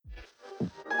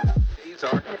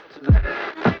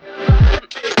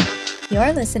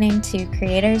You're listening to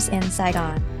Creators in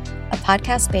Saigon, a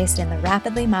podcast based in the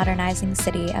rapidly modernizing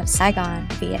city of Saigon,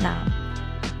 Vietnam.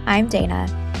 I'm Dana,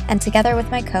 and together with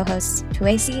my co-hosts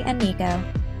Tuasi and Nico,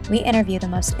 we interview the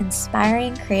most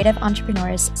inspiring creative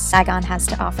entrepreneurs Saigon has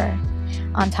to offer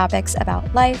on topics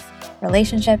about life,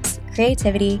 relationships,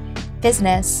 creativity,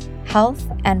 business, health,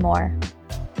 and more.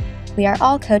 We are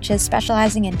all coaches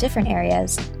specializing in different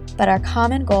areas, but our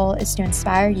common goal is to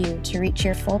inspire you to reach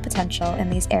your full potential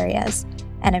in these areas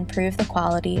and improve the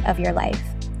quality of your life.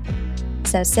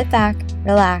 So sit back,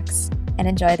 relax, and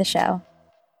enjoy the show.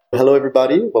 Hello,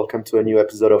 everybody. Welcome to a new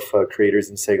episode of Creators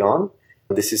in Saigon.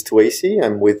 This is Tuasi.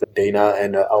 I'm with Dana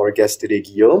and our guest today,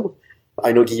 Guillaume.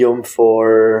 I know Guillaume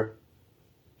for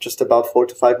just about 4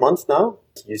 to 5 months now.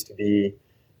 He used to be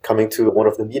coming to one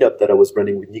of the meetup that I was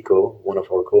running with Nico, one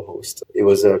of our co-hosts. It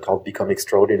was called Become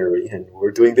Extraordinary. And we're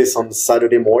doing this on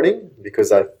Saturday morning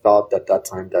because I thought at that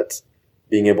time that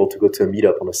being able to go to a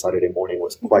meetup on a Saturday morning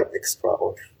was quite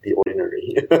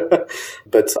extraordinary.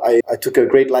 But I took a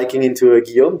great liking into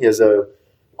Guillaume. He has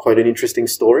quite an interesting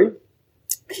story.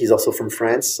 He's also from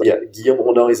France. Guillaume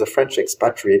Rondeau is a French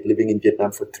expatriate living in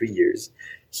Vietnam for 3 years.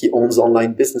 He owns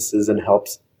online businesses and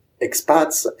helps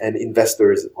expats and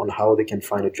investors on how they can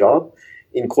find a job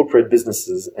in corporate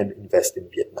businesses and invest in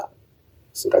Vietnam.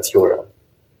 So that's your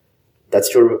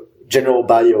general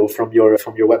bio from your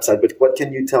website. But what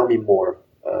can you tell me more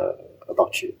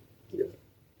about you?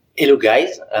 Hello,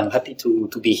 guys. I'm happy to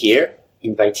be here,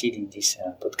 invited in this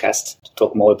podcast to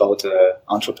talk more about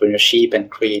entrepreneurship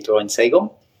and creator in Saigon.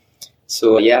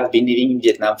 So I've been living in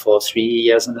Vietnam for 3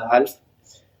 years and a half.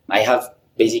 I have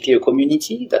basically a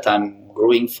community that I'm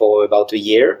growing for about a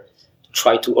year to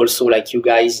try to also, like you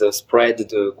guys, spread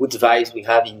the good vibes we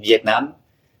have in Vietnam.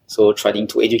 So trying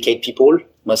to educate people,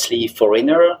 mostly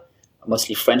foreigner,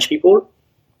 mostly French people,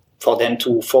 for them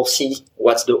to foresee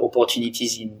what's the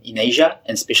opportunities in Asia,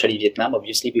 and especially Vietnam,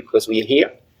 obviously, because we're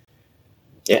here.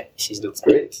 Yeah, this is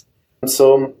great.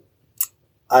 So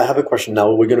I have a question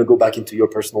now. We're going to go back into your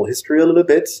personal history a little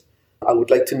bit. I would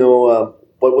like to know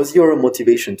what was your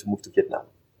motivation to move to Vietnam?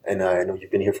 And I know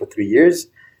you've been here for 3 years.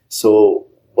 So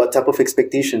what type of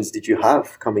expectations did you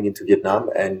have coming into Vietnam?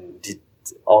 And did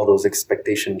all those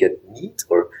expectations get met,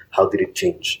 or how did it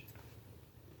change?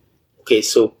 Okay,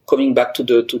 so coming back to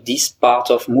this part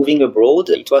of moving abroad,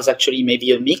 it was actually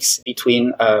maybe a mix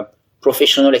between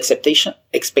professional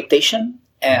expectation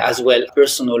as well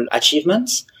personal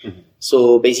achievements. Mm-hmm.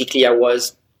 So basically I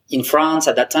was in France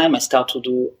at that time. I started to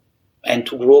do and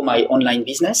to grow my online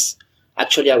business.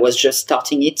 Actually, I was just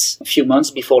starting it a few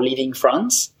months before leaving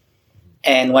France.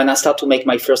 And when I started to make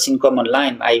my first income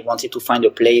online, I wanted to find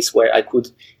a place where I could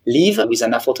live with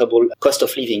an affordable cost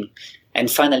of living.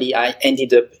 And finally, I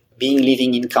ended up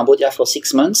living in Cambodia for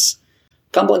 6 months.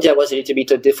 Cambodia was a little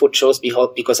bit a default choice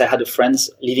because I had friends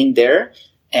living there.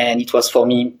 And it was for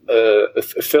me a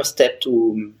first step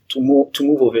to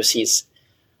move overseas.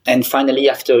 And finally,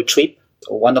 after a trip,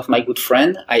 one of my good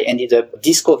friends, I ended up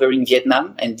discovering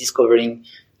Vietnam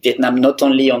not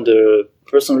only on the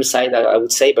personal side, I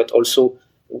would say, but also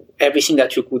everything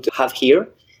that you could have here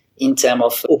in terms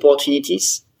of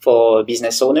opportunities for a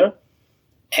business owner.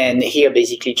 And here,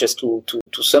 basically, just to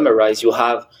summarize, you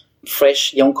have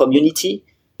fresh young community.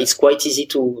 It's quite easy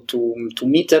to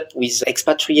meet up with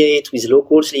expatriates, with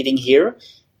locals living here.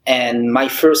 And my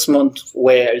first month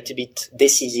were a little bit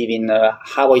decisive in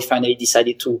how I finally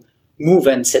decided to move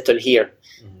and settle here.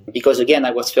 Mm-hmm. Because again,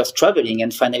 I was first traveling,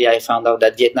 and finally I found out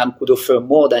that Vietnam could offer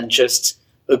more than just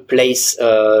a place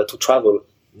to travel.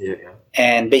 Yeah.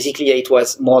 And basically it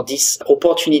was more this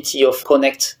opportunity of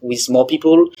connect with more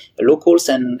people, locals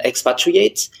and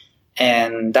expatriates.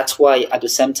 And that's why at the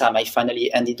same time I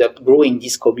finally ended up growing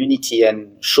this community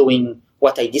and showing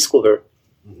what I discovered.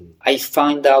 Mm-hmm. I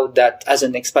find out that as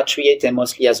an expatriate and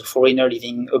mostly as a foreigner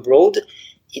living abroad,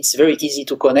 it's very easy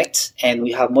to connect, and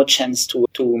we have more chance to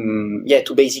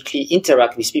basically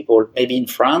interact with people. Maybe in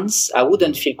France, I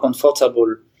wouldn't feel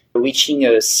comfortable reaching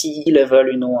a C level,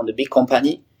 on a big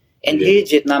company. And here in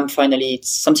Vietnam, finally,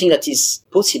 it's something that is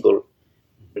possible.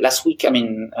 Last week I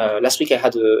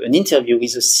had an interview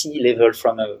with a C level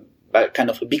from a kind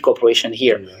of a big corporation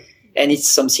here. Yeah. And it's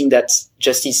something that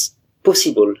just is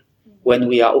possible when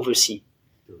we are overseas.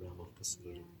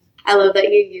 I love that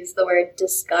you use the word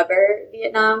discover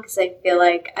Vietnam, because I feel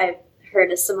like I've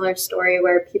heard a similar story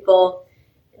where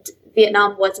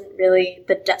Vietnam wasn't really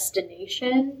the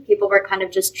destination. People were kind of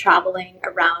just traveling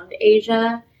around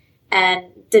Asia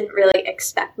and didn't really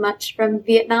expect much from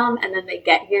Vietnam. And then they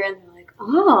get here and they're like,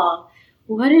 oh,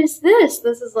 what is this?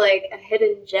 This is like a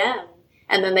hidden gem.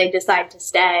 and then they decide to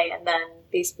stay, and then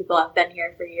these people have been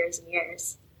here for years and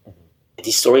years.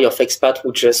 The story of expats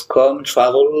who just come,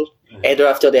 travel, either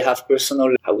after they have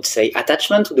personal, I would say,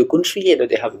 attachment to the country, either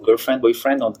they have a girlfriend,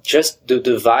 boyfriend, or just the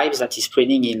vibes that is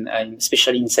spreading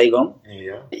especially in Saigon.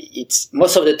 Yeah. It's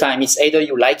most of the time, it's either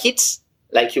you like it,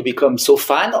 like you become so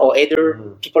fan, or either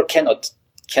people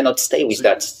cannot stay with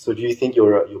that. So do you think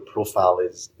your profile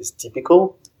is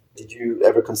typical? Did you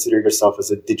ever consider yourself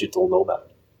as a digital nomad?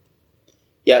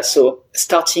 Yeah, so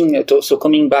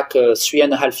coming back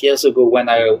 3.5 years ago when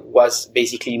I was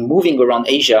basically moving around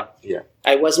Asia,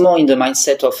 I was more in the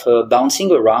mindset of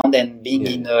bouncing around and being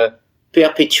in a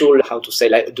perpetual,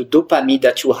 like the dopamine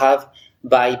that you have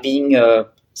by being a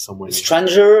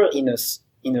stranger in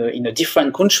a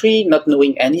different country, not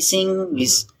knowing anything,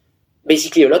 with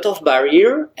basically a lot of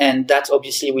barrier, and that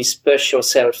obviously will push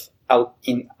yourself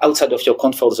outside of your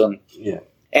comfort zone. Yeah.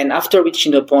 And after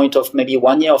reaching a point of maybe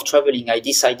 1 year of traveling, I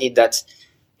decided that,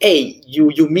 hey,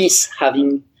 you miss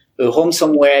having a home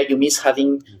somewhere, you miss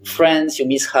having friends, you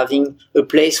miss having a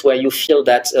place where you feel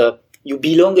that you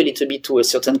belong a little bit to a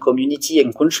certain community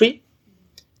and country.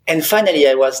 And finally,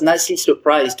 I was nicely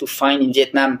surprised to find in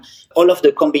Vietnam all of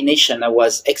the combination I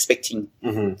was expecting.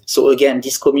 So again,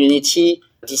 this community,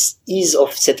 this ease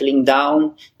of settling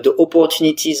down, the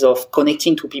opportunities of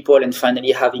connecting to people and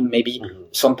finally having maybe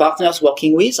some partners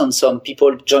working with and some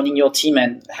people joining your team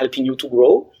and helping you to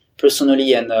grow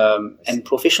personally and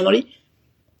professionally.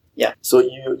 Yeah. So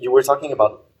you were talking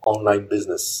about online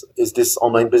business. Is this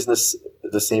online business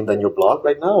the same than your blog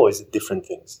right now, or is it different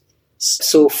things?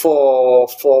 So for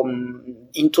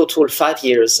in total 5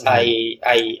 years,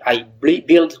 I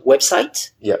built website.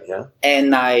 Yeah.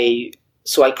 And I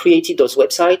created those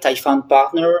websites. I found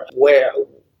partner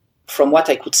from what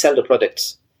I could sell the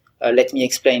products. Let me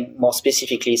explain more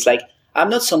specifically. It's like, I'm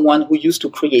not someone who used to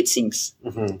create things.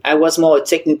 I was more a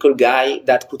technical guy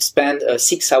that could spend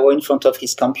 6 hours in front of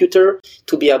his computer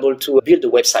to be able to build a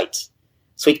website.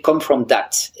 So it come from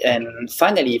that. And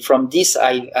finally, from this,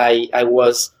 I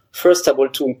was first able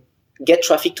to get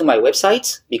traffic to my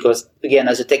website because, again,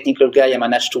 as a technical guy, I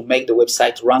managed to make the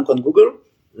website rank on Google.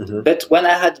 But when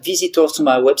I had visitors to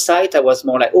my website, I was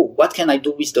more like, oh, what can I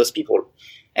do with those people?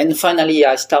 And finally,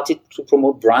 I started to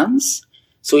promote brands.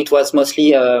 So it was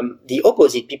mostly the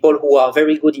opposite, people who are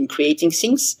very good in creating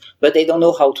things, but they don't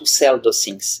know how to sell those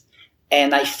things.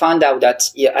 And I found out that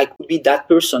I could be that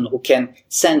person who can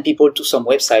send people to some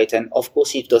website. And of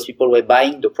course, if those people were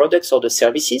buying the products or the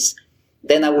services,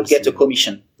 then I would get a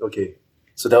commission. Okay.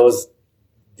 So that was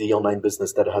the online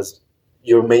business that has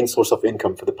your main source of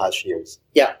income for the past years.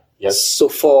 Yeah. Yes. So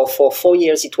for 4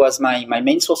 years, it was my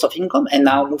main source of income. And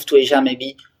now Move to Asia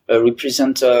maybe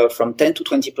represent from 10 to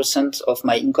 20% of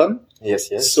my income. Yes.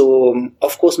 So,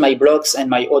 of course, my blogs and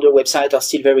my other websites are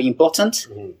still very important.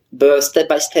 But step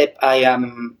by step, I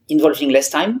am involving less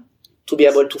time to be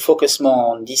able to focus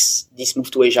more on this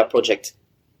Move to Asia project.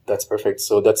 That's perfect.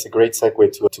 So that's a great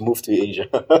segue to Move to Asia.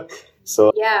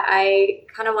 So yeah, I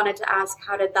kind of wanted to ask,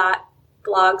 how did that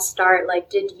blog start? Like,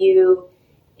 did you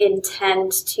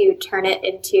intend to turn it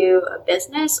into a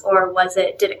business, or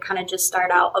did it kind of just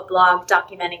start out a blog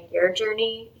documenting your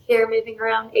journey here moving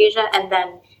around Asia, and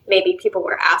then maybe people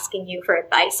were asking you for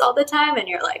advice all the time and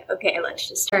you're like, okay, let's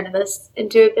just turn this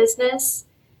into a business?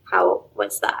 How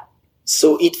was that?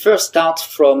 So it first started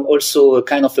from also a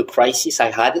kind of a crisis I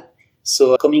had.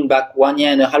 So coming back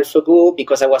 1.5 years ago,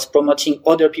 because I was promoting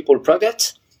other people's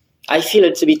products, I feel a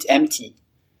little bit empty.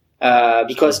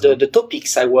 Because the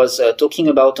topics I was talking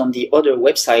about on the other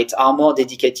website are more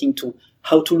dedicating to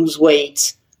how to lose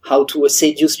weight, how to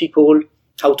seduce people,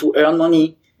 how to earn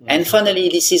money. And finally,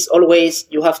 this is always,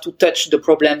 you have to touch the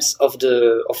problems of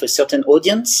a certain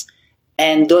audience.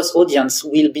 And those audience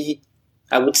will be,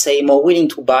 I would say, more willing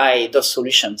to buy those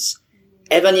solutions.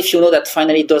 Even if you know that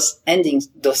finally those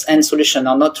end solutions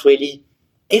are not really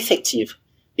effective.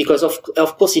 Because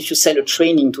of course, if you sell a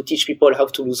training to teach people how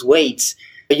to lose weight,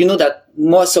 you know that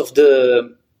most of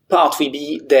the part will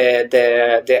be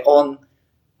their own,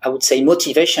 I would say,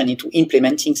 motivation into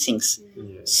implementing things.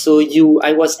 So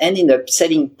I was ending up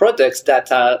selling products that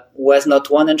was not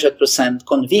 100%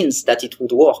 convinced that it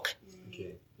would work.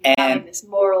 Okay. And this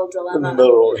moral dilemma.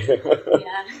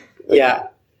 Yeah,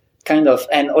 kind of.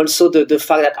 And also the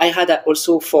fact that I had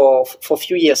also for a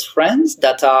few years friends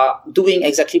that are doing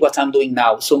exactly what I'm doing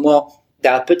now. So more, they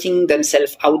are putting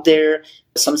themselves out there.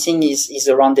 Something is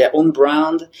around their own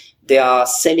brand. They are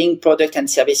selling products and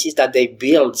services that they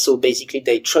build. So basically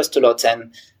they trust a lot.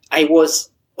 And I was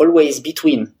always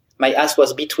between. My ass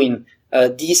was between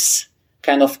this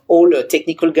kind of old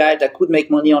technical guy that could make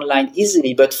money online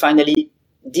easily, but finally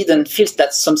didn't feel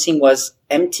that something was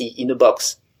empty in the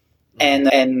box.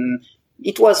 And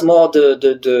it was more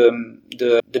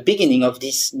the beginning of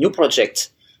this new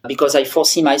project, because I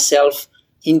foresee myself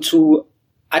into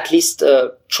at least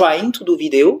trying to do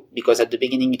video, because at the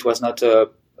beginning it was not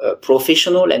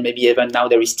professional, and maybe even now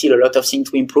there is still a lot of things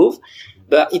to improve,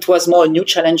 but it was more new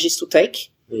challenges to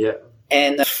take. Yeah.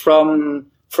 And from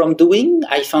doing,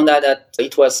 I found out that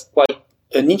it was quite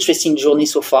an interesting journey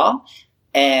so far.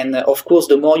 And of course,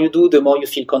 the more you do, the more you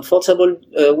feel comfortable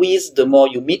with, the more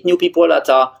you meet new people that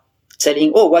are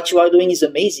telling, oh, what you are doing is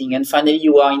amazing. And finally,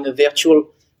 you are in a virtual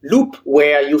loop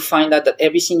where you find out that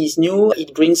everything is new.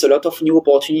 It brings a lot of new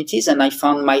opportunities. And I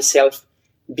found myself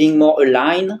being more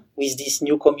aligned with this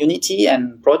new community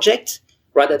and project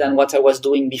rather than what I was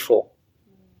doing before.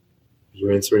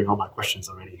 You're answering all my questions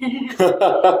already.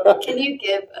 Can you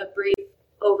give a brief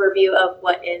overview of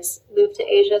what is Move to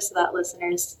Asia so that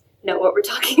listeners know what we're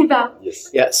talking about? Yes.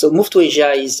 Yeah, so Move to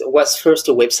Asia was first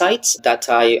a website that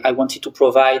I wanted to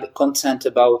provide content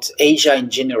about Asia in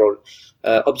general.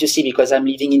 Obviously, because I'm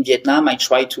living in Vietnam, I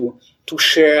try to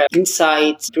share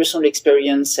insights, personal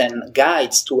experience, and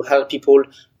guides to help people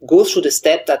go through the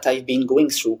step that I've been going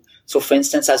through. So, for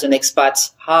instance, as an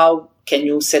expat, how can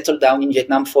you settle down in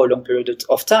Vietnam for a long period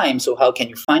of time? So how can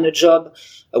you find a job?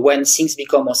 When things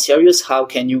become more serious, how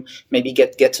can you maybe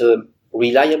get a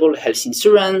reliable health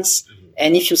insurance? Mm-hmm.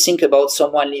 And if you think about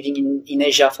someone living in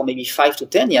Asia for maybe 5 to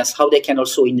 10 years, how they can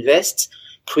also invest,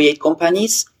 create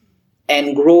companies,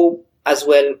 and grow as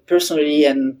well personally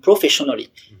and professionally.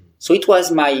 Mm-hmm. So it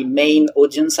was my main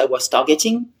audience I was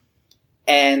targeting.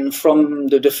 And from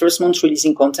the first month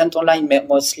releasing content online,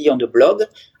 mostly on the blog,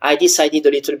 I decided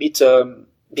a little bit,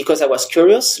 because I was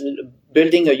curious,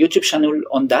 building a YouTube channel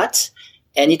on that.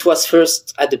 And it was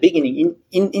first at the beginning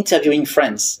in interviewing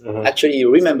friends. Mm-hmm. Actually,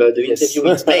 you remember the interview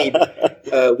we made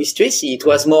with Tracy. It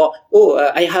was more,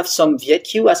 I have some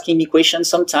VQ asking me questions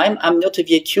sometime. I'm not a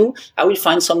VQ. I will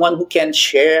find someone who can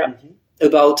share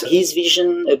about his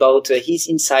vision, about his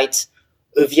insights.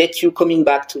 A VQ coming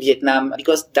back to Vietnam,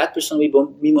 because that person will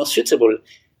be more suitable.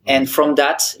 And from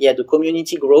that, the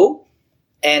community grow.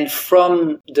 And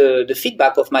from the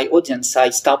feedback of my audience, I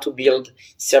start to build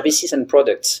services and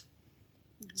products.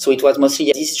 So it was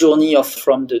mostly this journey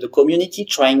from the community,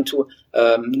 trying to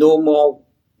know more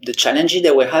the challenges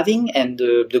they were having and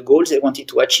the goals they wanted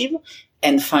to achieve,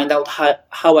 and find out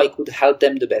how I could help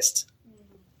them the best.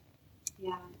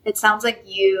 Yeah, it sounds like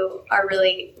you are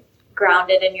really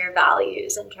grounded in your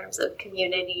values in terms of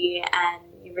community, and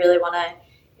you really want to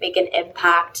make an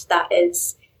impact that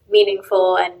is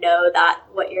meaningful and know that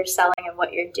what you're selling and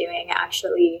what you're doing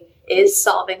actually is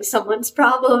solving someone's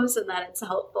problems and that it's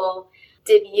helpful.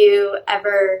 Did you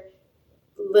ever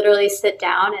literally sit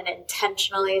down and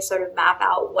intentionally sort of map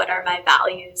out what are my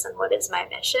values and what is my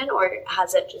mission, or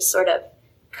has it just sort of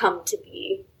come to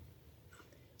be?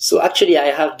 So actually,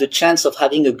 I have the chance of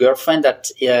having a girlfriend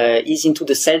that is into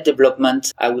the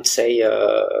self-development, I would say,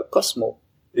 Cosmo.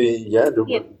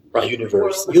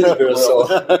 Universe.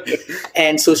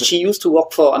 And so she used to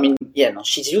work for,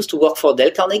 she's used to work for Dale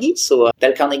Carnegie. So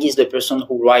Dale Carnegie is the person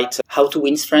who writes How to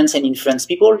Win Friends and Influence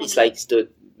People. It's like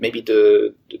maybe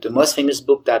the most famous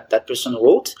book that person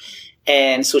wrote.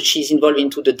 And so she's involved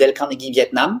into the Dale Carnegie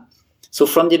Vietnam. So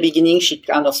from the beginning, she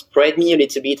kind of spread me a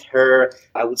little bit her,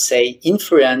 I would say,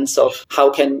 influence of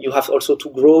how can you have also to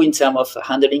grow in terms of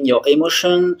handling your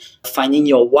emotion, finding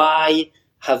your why,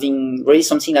 having really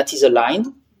something that is aligned.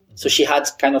 So she had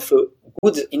kind of a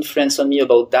good influence on me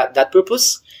about that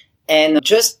purpose. And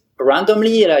just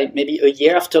randomly, like maybe a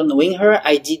year after knowing her,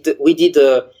 we did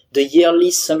the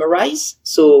yearly summarize.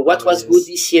 So what was good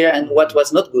this year and what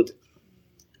was not good.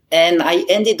 And I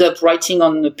ended up writing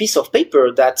on a piece of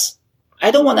paper that I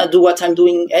don't want to do what I'm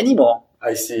doing anymore.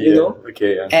 I see. You know?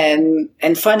 Okay. Yeah.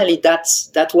 And finally,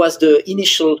 that was the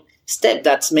initial step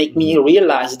that made me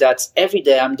realize that every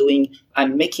day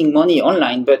I'm making money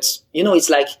online. But, it's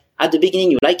like at the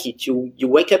beginning, you like it. You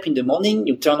wake up in the morning,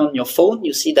 you turn on your phone,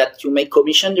 you see that you make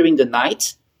commission during the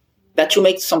night, that you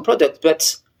make some product.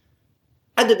 But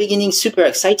at the beginning, super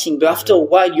exciting. But after a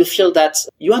while, you feel that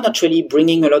you are not really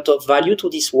bringing a lot of value to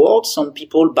this world. Some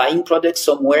people buying products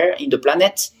somewhere in the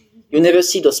planet. You never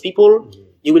see those people.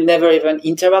 You will never even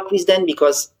interact with them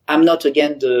because I'm not,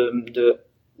 again, the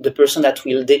person that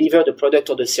will deliver the product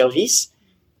or the service.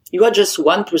 You are just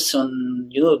one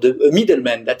person, a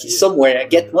middleman that is somewhere,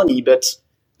 get money, but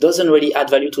doesn't really add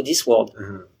value to this world.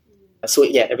 So,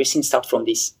 everything starts from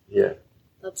this. Yeah.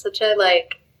 That's such a,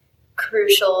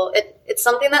 crucial, it's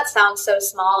something that sounds so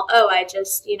small. I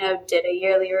just, did a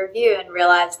yearly review and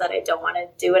realized that I don't want to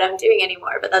do what I'm doing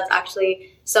anymore. But that's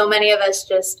actually, so many of us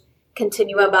just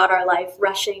continue about our life,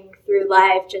 rushing through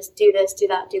life, just do this, do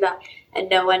that, do that.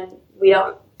 And we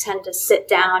don't tend to sit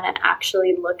down and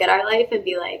actually look at our life and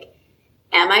be like,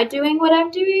 am I doing what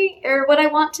I'm doing or what I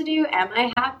want to do? Am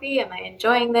I happy? Am I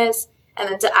enjoying this? And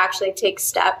then to actually take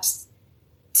steps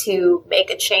to make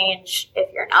a change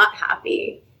if you're not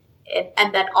happy.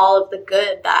 And then all of the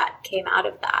good that came out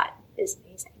of that is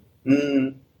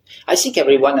amazing. I think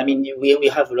everyone, I mean, we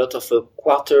have a lot of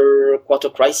quarter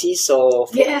crisis or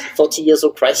 40 years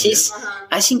old crisis. Uh-huh.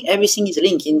 I think everything is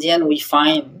linked. In the end, we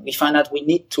find that we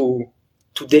need to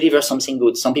deliver something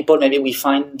good. Some people, maybe we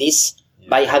find this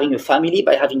by having a family,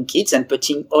 by having kids and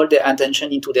putting all their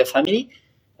attention into their family.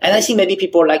 And I think maybe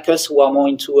people like us who are more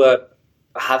into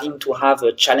having to have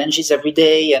challenges every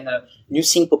day and a new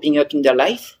thing popping up in their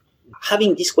life,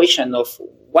 having this question of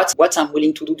what I'm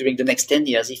willing to do during the next 10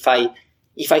 years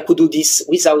if I could do this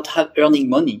without earning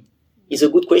money is a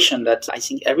good question that I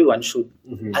think everyone should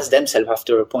ask themselves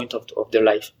after a point of their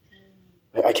life.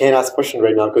 I can't ask a question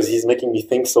right now because he's making me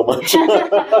think so much.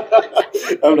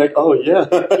 I'm like, oh yeah,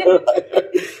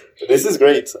 this is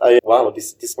great. Wow,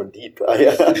 this went deep.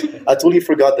 I totally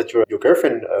forgot that your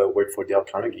girlfriend worked for Dale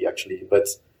Carnegie actually, but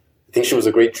I think she was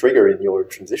a great trigger in your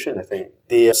transition. I think.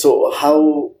 So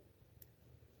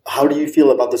how do you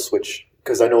feel about the switch?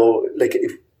 Because I know, like,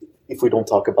 if we don't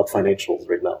talk about financials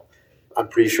right now, I'm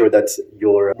pretty sure that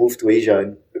your move to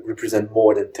Asia represent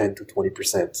more than 10 to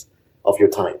 20% of your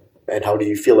time. And how do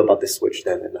you feel about this switch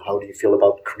then? And how do you feel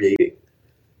about creating?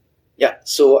 Yeah,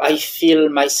 so I feel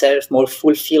myself more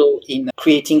fulfilled in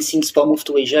creating things for Move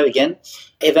to Asia again,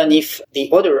 even if the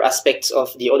other aspects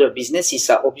of the other businesses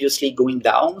are obviously going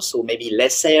down, so maybe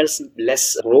less sales,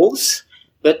 less growth,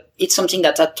 but it's something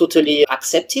that I totally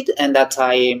accepted and that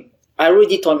I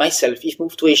already told myself, if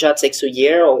Move to Asia takes a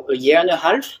year or a year and a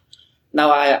half,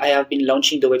 now I have been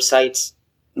launching the website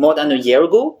more than a year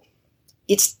ago.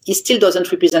 It still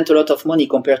doesn't represent a lot of money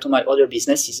compared to my other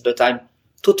businesses, but I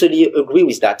totally agree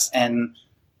with that. And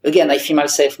again, I feel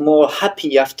myself more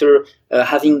happy after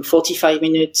having 45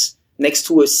 minutes next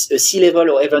to a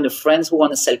C-level or even a friend who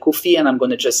want to sell coffee, and I'm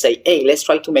going to just say, hey, let's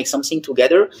try to make something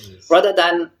together, rather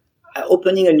than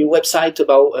opening a new website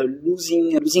about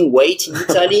losing weight in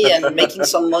Italy and making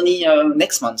some money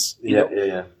next month.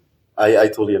 Yeah. I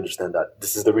totally understand that.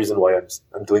 This is the reason why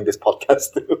I'm doing this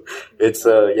podcast too.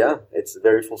 It's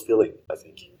very fulfilling, I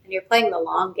think. And you're playing the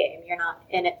long game. You're not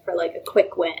in it for like a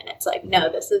quick win. It's like,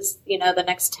 no, this is, the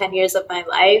next 10 years of my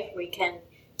life. We can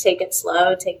take it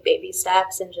slow, take baby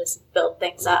steps and just build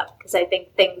things up. Because I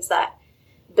think things that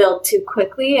build too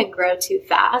quickly and grow too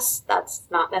fast, that's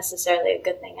not necessarily a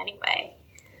good thing anyway.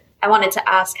 I wanted to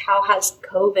ask, how has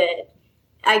COVID,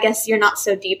 I guess you're not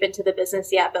so deep into the business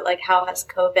yet, but like how has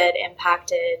COVID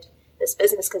impacted this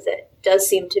business? Because it does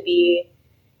seem to be,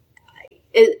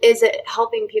 is it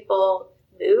helping people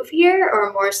move here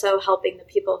or more so helping the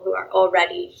people who are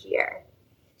already here?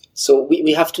 So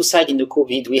we have two sides in the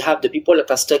COVID. We have the people that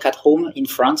are stuck at home in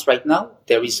France right now.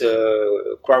 There is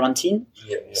a quarantine.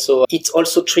 Yeah. So it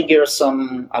also triggers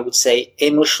some, I would say,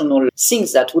 emotional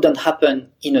things that wouldn't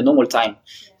happen in a normal time.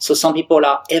 Yeah. So some people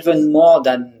are even more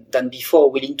than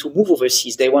before willing to move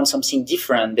overseas. They want something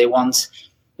different. They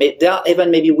are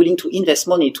even maybe willing to invest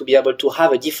money to be able to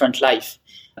have a different life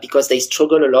because they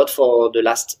struggle a lot for the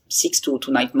last 6 to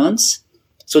 9 months.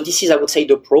 So this is, I would say,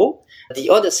 the pro. The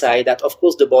other side, that of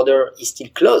course the border is still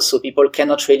closed, so people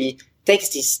cannot really take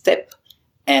this step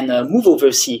and move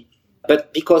overseas.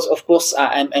 But because, of course,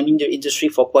 I'm in the industry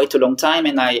for quite a long time,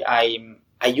 and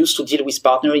I used to deal with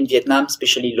partners in Vietnam,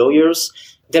 especially lawyers.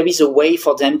 There is a way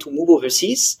for them to move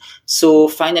overseas. So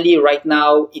finally, right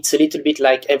now, it's a little bit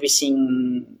like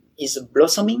everything is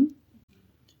blossoming.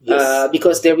 Yes.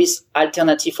 Because there is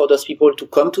alternative for those people to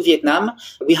come to Vietnam.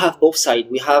 We have both sides.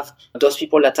 We have those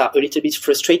people that are a little bit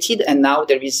frustrated, and now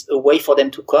there is a way for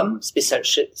them to come,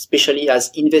 especially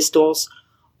as investors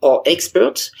or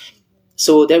experts.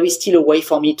 So there is still a way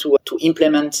for me to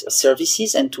implement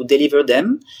services and to deliver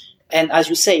them. And as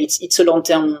you say, it's a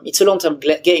long-term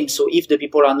game. So if the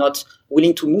people are not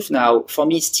willing to move now, for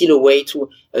me, it's still a way to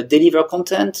deliver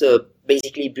content,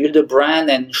 basically build a brand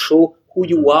and show who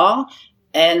you are.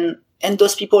 And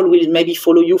those people will maybe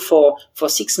follow you for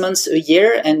 6 months, a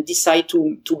year, and decide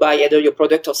to buy either your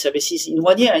product or services in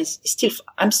 1 year. And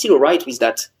I'm still all right with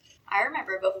that. I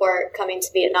remember before coming to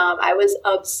Vietnam, I was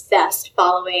obsessed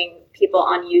following people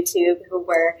on YouTube who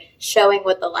were showing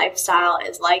what the lifestyle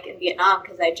is like in Vietnam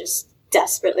because I just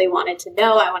desperately wanted to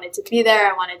know. I wanted to be there.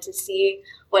 I wanted to see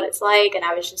what it's like. And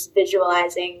I was just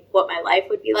visualizing what my life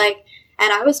would be like.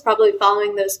 And I was probably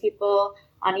following those people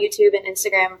on YouTube and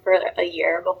Instagram for a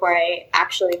year before I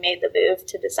actually made the move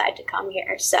to decide to come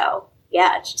here. So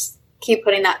yeah, just keep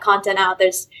putting that content out.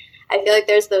 I feel like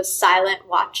there's those silent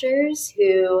watchers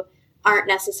who aren't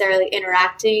necessarily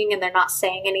interacting and they're not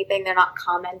saying anything, they're not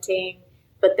commenting,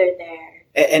 but they're there.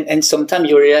 And sometimes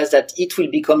you realize that it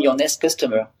will become your next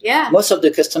customer. Yeah. Most of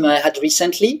the customers I had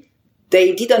recently,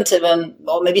 they didn't even,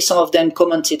 or maybe some of them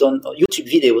commented on YouTube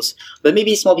videos, but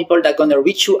maybe it's more people that are going to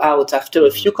reach you out after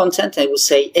a few content and will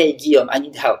say, hey, Guillaume, I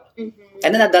need help. Mm-hmm.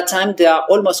 And then at that time, they are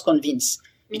almost convinced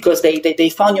because they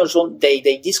found your zone,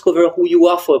 they discover who you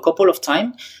are for a couple of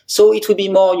times. So it will be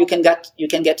more, you can get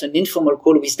an informal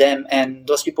call with them, and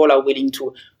those people are willing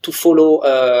to follow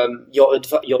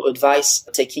your advice,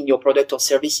 taking your product or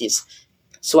services.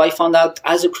 So I found out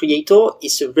as a creator,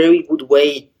 it's a very good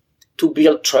way to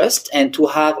build trust and to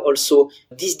have also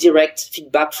this direct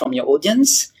feedback from your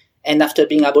audience. And after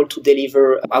being able to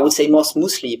deliver, I would say more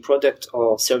smoothly, product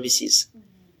or services.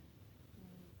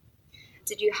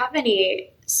 Did you have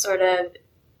any sort of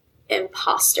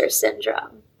imposter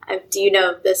syndrome? Do you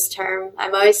know this term?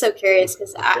 I'm always so curious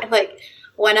because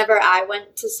whenever I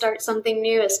went to start something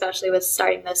new, especially with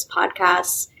starting this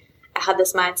podcast, I had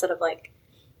this mindset of like,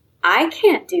 I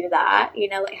can't do that. You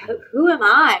know, like who am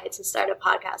I to start a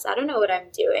podcast? I don't know what I'm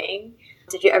doing.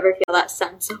 Did you ever feel that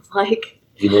sense of like,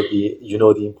 you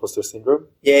know the imposter syndrome?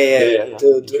 Yeah.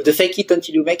 The fake it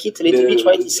until you make it a little bit,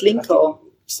 right? It's linked or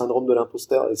syndrome de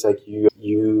l'imposteur. It's like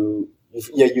you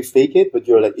fake it, but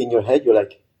you're like in your head, you're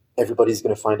like, everybody's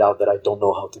gonna find out that I don't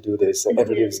know how to do this. Mm-hmm.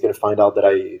 Everybody's gonna find out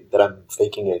that I'm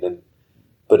faking it,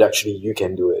 but actually you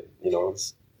can do it. You know.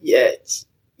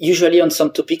 Usually on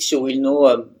some topics you will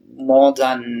know more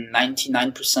than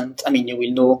 99%. I mean, you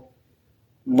will know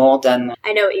more than.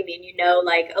 I know what you mean. You know,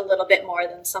 like a little bit more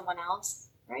than someone else.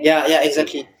 Right? Yeah,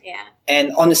 exactly. Yeah.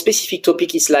 And on a specific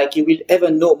topic, it's like you will ever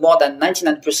know more than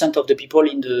 99% of the people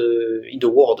in the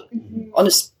world on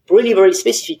a really very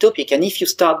specific topic. And if you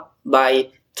start by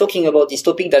talking about this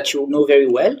topic that you know very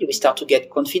well, you will start to get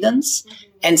confidence.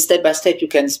 Mm-hmm. And step by step, you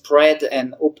can spread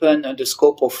and open the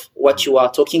scope of what you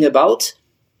are talking about.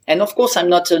 And of course, I'm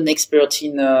not an expert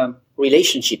in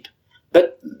relationship,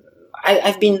 but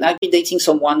I've been dating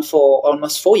someone for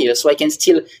almost 4 years, so I can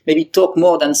still maybe talk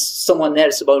more than someone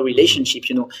else about relationship,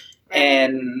 you know.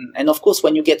 And of course,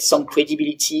 when you get some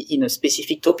credibility in a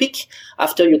specific topic,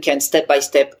 after you can step by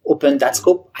step open that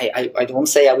scope. I don't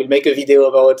say I will make a video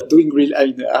about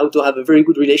how to have a very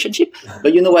good relationship,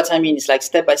 but you know what I mean. It's like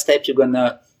step by step, you're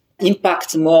gonna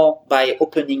impact more by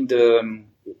opening the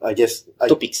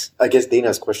topics. I guess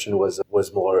Dana's question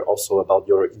was more also about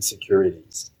your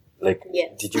insecurities. Like,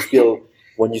 Did you feel,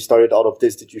 when you started out of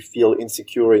this, did you feel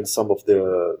insecure in some of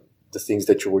the things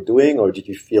that you were doing, or did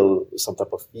you feel some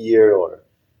type of fear or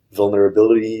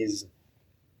vulnerabilities?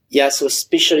 Yeah, so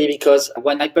especially because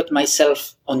when I put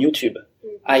myself on YouTube,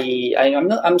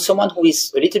 I'm someone who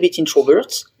is a little bit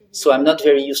introvert, so I'm not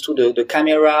very used to the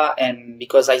camera, and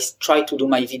because I try to do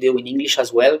my video in English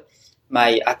as well,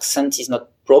 my accent is not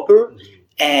proper.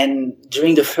 And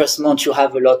during the first month, you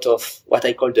have a lot of what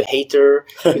I call the hater.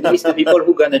 You know, it's the people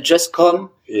who are going to just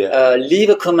come, leave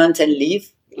a comment and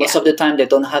leave. Most of the time, they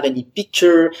don't have any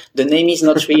picture. The name is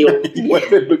not real. Went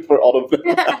and looked for all of them.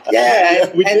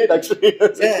 We did actually.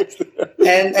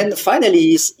 And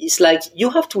finally, it's like you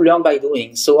have to learn by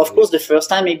doing. So of course, the first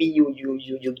time maybe you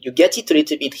get it a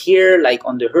little bit here, like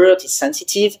on the heart, it's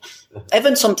sensitive.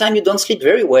 Even sometimes you don't sleep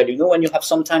very well. You know, when you have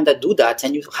some time that do that,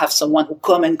 and you have someone who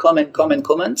come and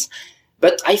comments.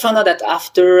 But I found out that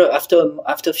after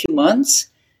a few months,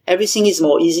 everything is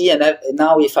more easy, and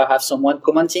now if I have someone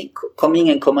coming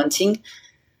and commenting,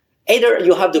 either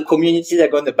you have the community that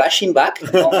are going to bash him back,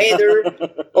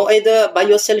 or either by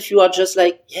yourself you are just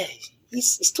like, yeah,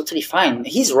 he's totally fine.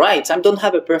 He's right. I don't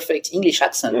have a perfect English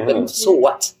accent, but so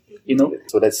what? You know.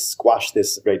 So let's squash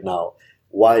this right now.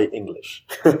 Why English?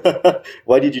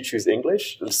 Why did you choose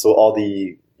English? So all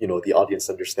the audience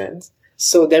understands.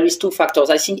 So there is two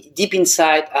factors. I think deep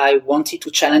inside, I wanted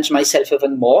to challenge myself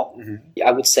even more. Mm-hmm.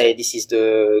 I would say this is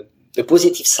the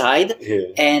positive side. Yeah.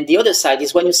 And the other side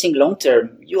is when you think long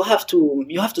term, you have to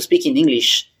speak in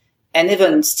English. And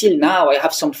even still now, I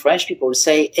have some French people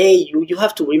say, hey, you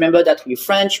have to remember that we're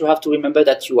French. You have to remember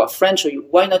that you are French.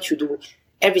 Why not you do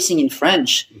everything in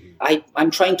French? Mm-hmm. I'm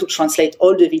trying to translate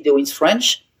all the video in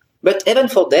French. But even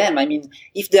for them, I mean,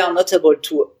 if they are not able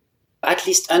to at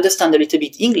least understand a little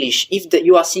bit English, if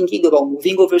you are thinking about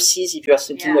moving overseas, if you are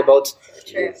thinking about...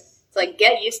 True. It's like,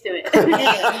 get used to it.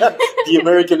 The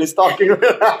American is talking.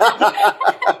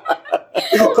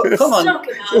 Come on.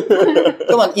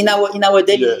 Come on. In our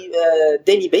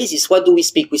daily basis, what do we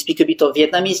speak? We speak a bit of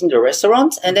Vietnamese in the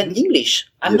restaurant, and then English.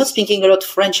 I'm not speaking a lot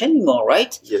French anymore,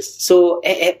 right? Yes. So,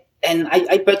 and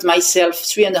I put myself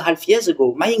 3.5 years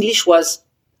ago. My English was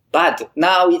bad.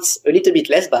 Now it's a little bit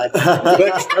less bad.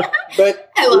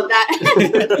 But I love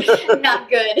that. Not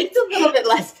good. It's a little bit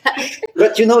less bad.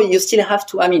 But you still have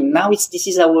to. I mean, now this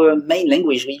is our main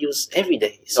language we use every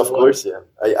day. So, of course, yeah.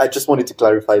 I just wanted to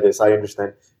clarify this. I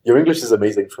understand. Your English is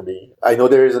amazing for me. I know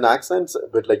there is an accent,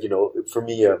 but for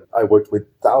me, I worked with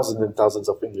thousands and thousands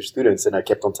of English students, and I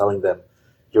kept on telling them,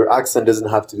 your accent doesn't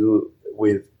have to do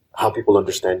with how people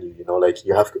understand you.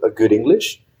 You have a good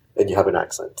English and you have an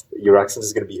accent. Your accent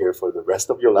is going to be here for the rest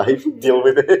of your life. Deal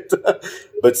with it.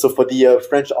 But so for the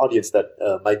French audience that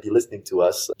might be listening to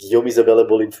us, Guillaume is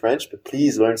available in French, but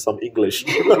please learn some English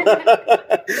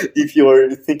if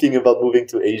you're thinking about moving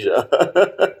to Asia.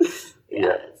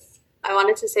 Yes. I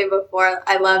wanted to say before,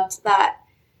 I loved that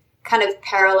kind of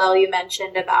parallel you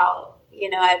mentioned about,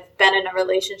 I've been in a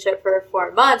relationship for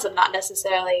 4 months. I'm not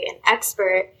necessarily an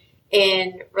expert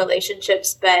in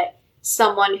relationships, but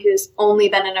someone who's only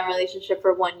been in a relationship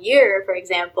for 1 year, for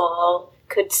example,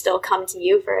 could still come to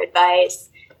you for advice.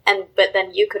 But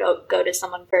then you could go to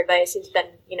someone for advice who's been,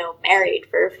 married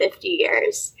for 50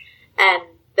 years. And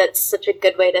that's such a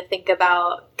good way to think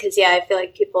about, because I feel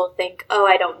like people think, oh,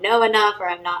 I don't know enough, or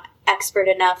I'm not expert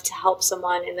enough to help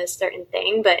someone in this certain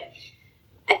thing. But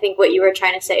I think what you were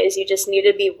trying to say is you just need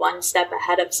to be one step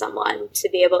ahead of someone to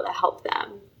be able to help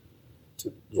them.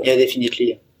 Yeah,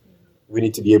 definitely. We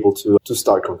need to be able to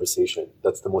start conversation.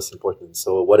 That's the most important.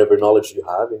 So whatever knowledge you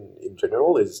have in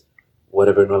general is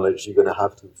whatever knowledge you're going to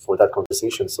have for that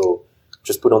conversation. So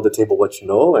just put on the table what you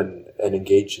know and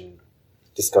engage in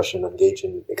discussion, engage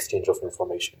in exchange of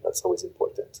information. That's always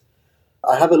important.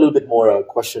 I have a little bit more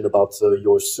question about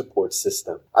your support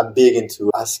system. I'm big into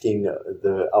asking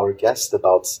our guests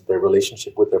about their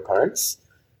relationship with their parents.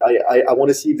 I want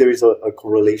to see if there is a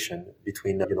correlation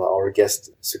between our guest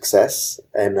success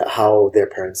and how their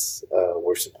parents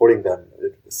were supporting them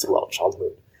throughout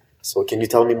childhood. So can you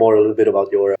tell me more a little bit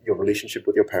about your relationship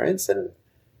with your parents and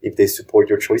if they support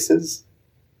your choices?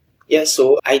 Yeah,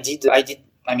 so I did.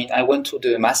 I went to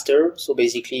the master. So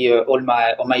basically, all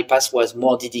my path was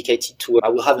more dedicated to. I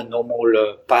will have a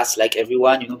normal path like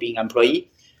everyone, being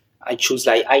employee. I choose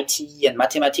like IT and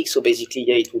mathematics. So basically,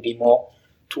 it would be more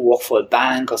to work for a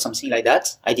bank or something like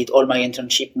that. I did all my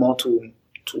internship more to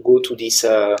go to this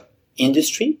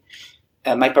industry.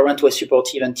 My parents were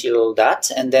supportive until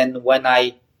that. And then when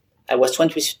I was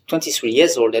 23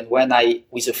 years old, and when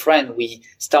with a friend, we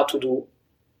start to do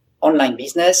online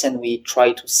business and we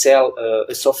try to sell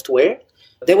a software.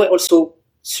 They were also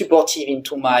supportive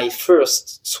into my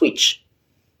first switch.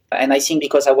 And I think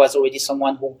because I was already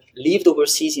someone who lived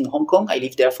overseas in Hong Kong, I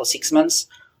lived there for 6 months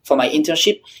for my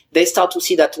internship, they start to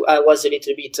see that I was a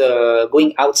little bit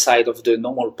going outside of the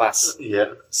normal path.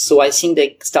 Yeah. So I think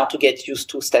they start to get used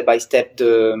to step by step.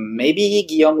 Maybe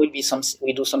Guillaume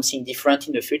will do something different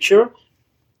in the future.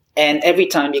 And every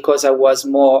time, because I was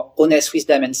more honest with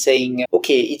them and saying,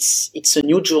 okay, it's a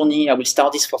new journey. I will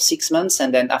start this for 6 months,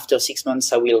 and then after 6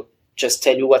 months, I will just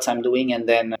tell you what I'm doing and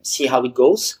then see how it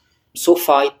goes. So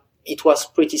far, it was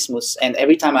pretty smooth. And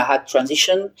every time I had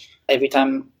transition, every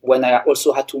time when I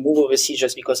also had to move overseas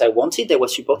just because I wanted, they were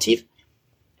supportive.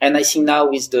 And I think now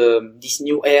with this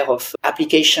new era of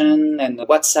application and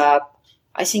WhatsApp,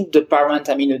 I think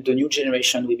the new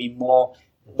generation will be more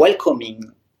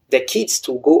welcoming their kids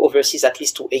to go overseas, at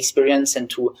least to experience and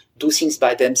to do things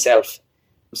by themselves.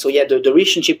 So yeah, the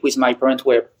relationship with my parents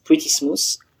were pretty smooth.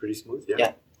 Pretty smooth, yeah.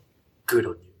 Yeah. Good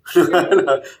on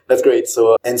you. That's great.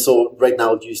 So right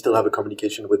now, do you still have a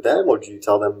communication with them, or do you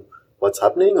tell them what's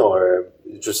happening, or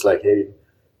just like, hey,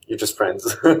 you're just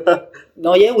friends?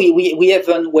 No, yeah,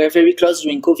 we're very close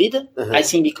during COVID. Uh-huh. I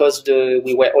think because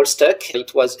we were all stuck.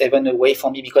 It was even a way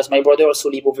for me because my brother also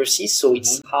lives overseas, so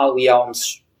it's how we are on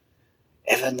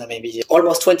even maybe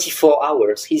almost 24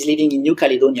 hours. He's living in New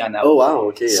Caledonia now. Oh wow,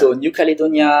 okay. Yeah. So New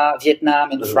Caledonia,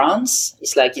 Vietnam, and France.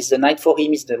 It's the night for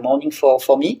him, it's the morning for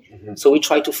me. Mm-hmm. So we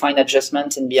try to find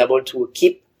adjustments and be able to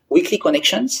keep weekly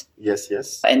connections.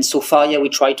 Yes. And so far, yeah, we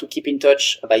try to keep in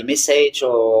touch by message,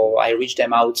 or I reach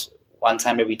them out one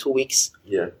time every 2 weeks.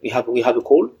 Yeah. We have a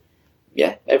call.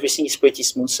 Yeah, everything is pretty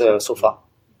smooth so far.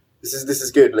 This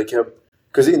is good.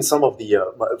 Because in some of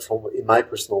in my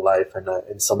personal life and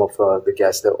in some of the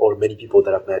guests or many people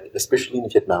that I've met, especially in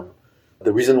Vietnam,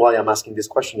 the reason why I'm asking this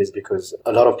question is because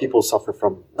a lot of people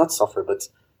but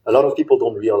a lot of people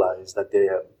don't realize that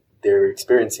they're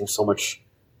experiencing so much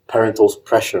parental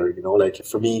pressure.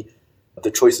 For me,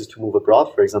 the choices to move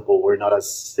abroad, for example, were not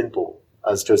as simple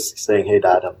as just saying, hey,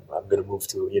 Dad, I'm going to move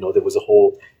to, there was a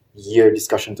whole year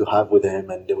discussion to have with him,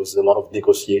 and there was a lot of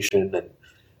negotiation,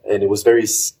 and it was very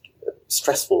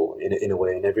stressful in a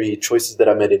way. And every choices that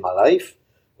I made in my life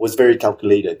was very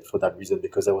calculated for that reason,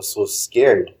 because I was so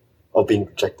scared of being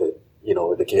rejected.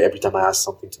 Like every time I asked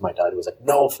something to my dad, it was like,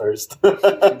 no, first.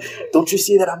 Don't you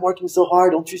see that I'm working so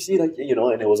hard? Don't you see that,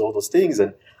 and it was all those things.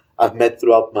 And I've met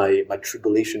throughout my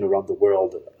tribulation around the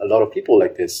world a lot of people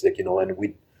like this,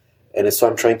 and so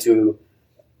I'm trying to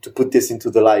put this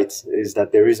into the light, is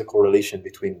that there is a correlation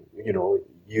between,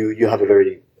 you have a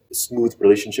very smooth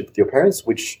relationship with your parents,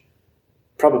 which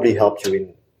probably helped you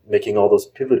in making all those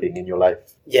pivoting in your life.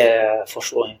 Yeah, for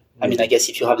sure. I mean, I guess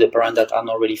if you have the parents that are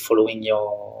not really following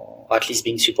or at least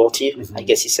being supportive, I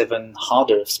guess it's even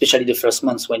harder, especially the first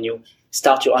months when you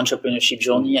start your entrepreneurship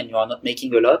journey and you are not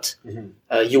making a lot.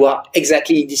 You are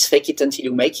exactly in this fake it until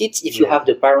you make it. If you have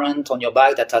the parent on your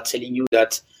back that are telling you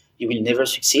that you will never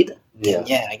succeed, then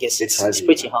I guess it's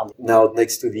pretty hard. Now,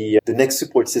 next to the next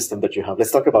support system that you have,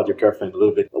 let's talk about your girlfriend a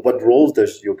little bit. What role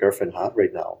does your girlfriend have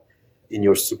right now in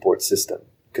your support system?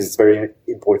 Because it's very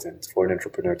important for an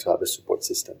entrepreneur to have a support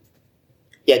system.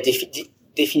 Yeah, definitely.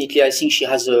 I think she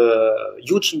has a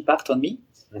huge impact on me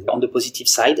on the positive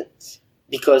side.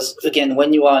 Because again,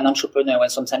 when you are an entrepreneur, when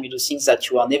sometimes you do things that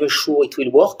you are never sure it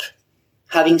will work,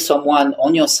 having someone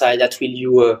on your side that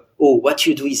will what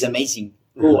you do is amazing.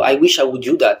 I wish I would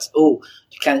do that.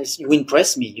 You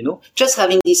impress me, Just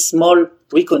having this small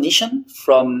recognition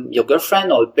from your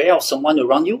girlfriend or a pair or someone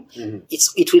around you,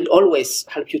 it will always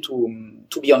help you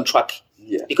to be on track.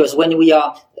 Yeah. Because when we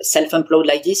are self-employed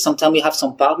like this, sometimes we have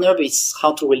some partner, but it's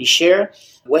hard to really share.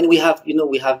 When we have,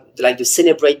 we have like to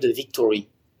celebrate the victory.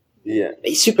 Yeah.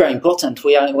 It's super important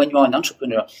when you are an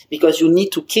entrepreneur, because you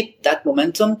need to keep that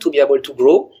momentum to be able to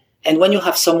grow. And when you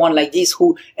have someone like this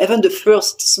who, even the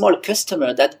first small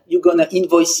customer that you're going to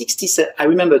invoice 67, I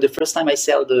remember the first time I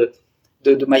sell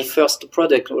my first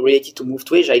product related to Move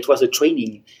to Asia, it was a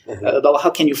training about how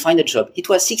can you find a job. It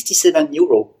was 67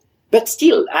 euro. But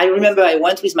still, I remember I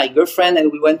went with my girlfriend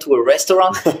and we went to a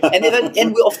restaurant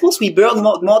and of course we burned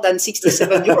more than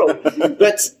 67 euro.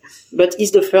 But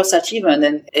it's the first achievement,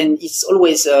 and it's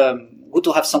always good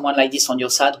to have someone like this on your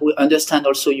side who understands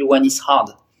also you when it's hard.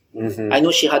 I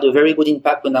know she had a very good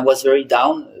impact when I was very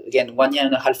down. Again,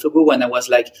 1.5 years ago, when I was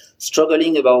like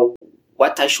struggling about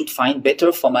what I should find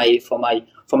better for my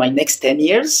next 10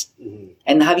 years,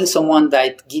 and having someone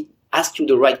that ask you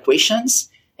the right questions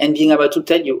and being able to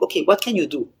tell you, okay, what can you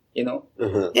do? Yeah,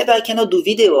 but I cannot do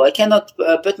video. I cannot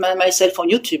put myself on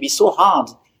YouTube. It's so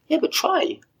hard. Yeah, but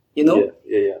try.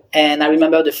 Yeah. And I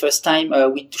remember the first time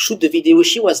we shoot the video,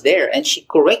 she was there and she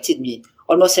corrected me.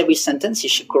 Almost every sentence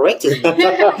she corrected me.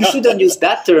 You shouldn't use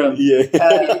that term.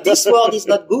 This word is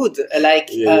not good.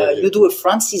 You do a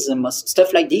Francism,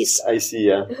 stuff like this. I see,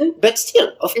 yeah. But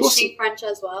still, of course. Is she French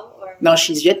as well? Or? No,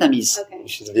 she's Vietnamese. Okay.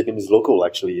 She's a Vietnamese local,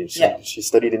 actually. She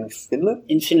studied in Finland?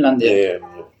 In Finland, yeah.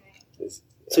 Okay.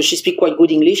 So she speaks quite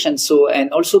good English,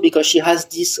 and also because she has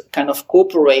this kind of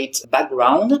corporate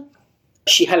background,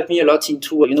 she helped me a lot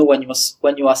into,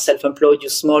 when you are self-employed,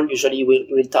 usually you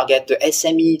will target the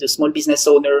SME, the small business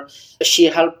owner. She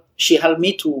helped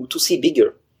me to see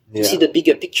bigger, to see the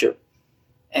bigger picture.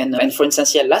 And for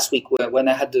instance, last week when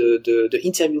I had the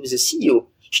interview with the CEO,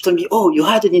 she told me, "Oh, you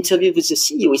had an interview with the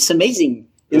CEO. It's amazing,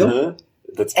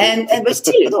 That's but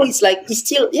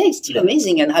still, it's still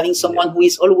amazing. And having someone who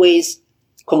is always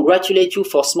congratulate you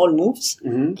for small moves.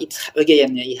 It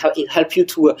helps you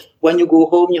to, when you go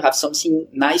home, you have something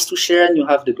nice to share and you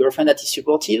have the girlfriend that is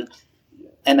supportive.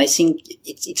 And I think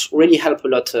it really helped a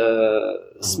lot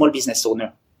small business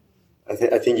owner.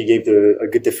 I think you gave a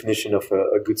good definition of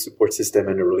a good support system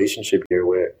and a relationship here,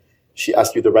 where she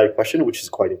asked you the right question, which is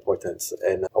quite important.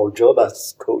 And our job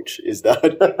as coach is that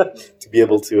to be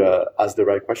able to ask the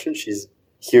right question. She's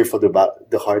here for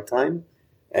the hard time,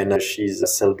 and she's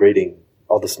celebrating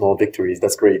all the small victories.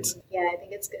 That's great. Yeah, I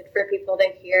think it's good for people to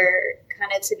hear,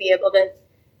 kind of to be able to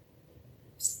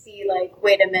see, like,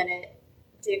 wait a minute,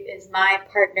 is my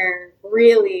partner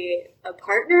really a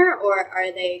partner, or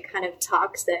are they kind of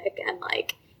toxic and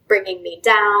like bringing me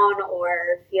down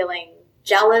or feeling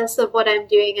jealous of what I'm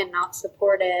doing and not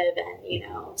supportive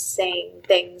and, saying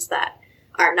things that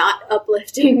are not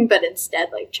uplifting, but instead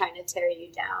like trying to tear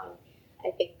you down.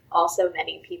 I think also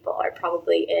many people are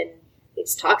probably in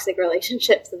these toxic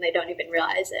relationships and they don't even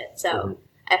realize it. So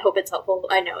I hope it's helpful.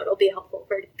 I know it'll be helpful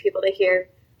for people to hear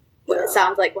what it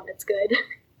sounds like when it's good.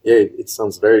 Yeah, it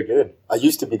sounds very good. I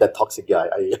used to be that toxic guy.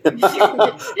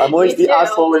 I'm always the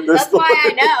asshole in this. That's why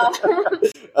I know.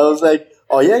 I was like,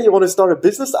 oh yeah, you want to start a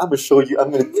business? I'm going to show you. I'm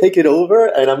going to take it over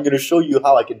and I'm going to show you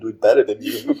how I can do it better than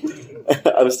you.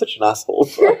 I was such an asshole.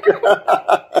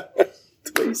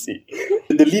 Crazy.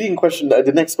 The leading question,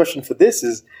 the next question for this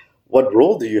is, what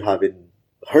role do you have in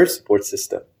her support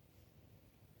system?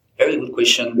 Very good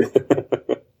question.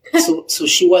 So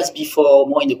she was before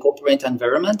more in the corporate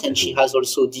environment, and she has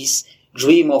also this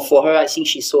dream of, for her, I think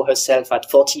she saw herself at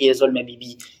 40 years old, maybe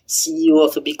be CEO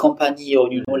of a big company or,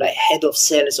 like head of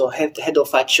sales or head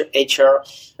of HR,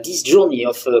 this journey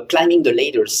of climbing the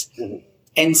ladders. Mm-hmm.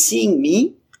 And seeing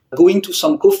me going to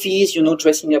some coffees,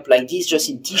 dressing up like this, just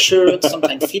in t-shirts,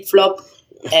 sometimes flip-flop,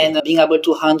 and being able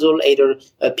to handle either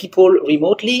people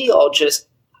remotely or just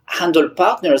handle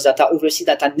partners that are overseas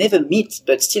that I never meet,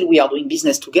 but still we are doing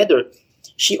business together.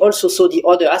 She also saw the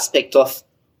other aspect of,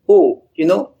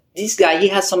 this guy, he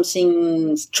has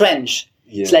something strange.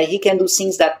 Yeah. It's like he can do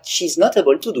things that she's not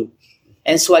able to do.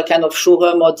 And so I kind of show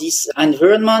her more this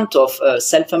environment of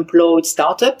self-employed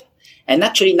startup. And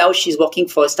actually now she's working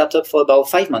for a startup for about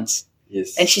 5 months.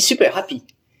 Yes. And she's super happy.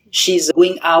 She's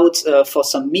going out for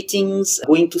some meetings,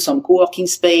 going to some co-working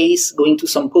space, going to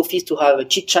some coffees to have a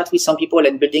chit-chat with some people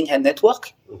and building her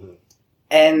network. Mm-hmm.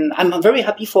 And I'm very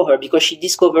happy for her because she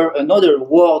discovered another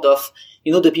world of,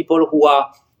 the people who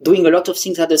are doing a lot of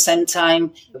things at the same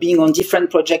time, being on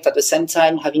different projects at the same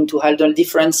time, having to handle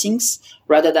different things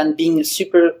rather than being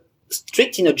super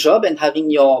strict in a job and having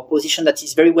your position that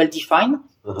is very well defined.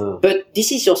 Uh-huh. But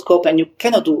this is your scope and you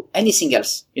cannot do anything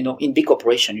else, in big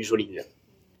corporation usually. Yeah.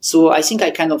 So I think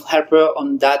I kind of help her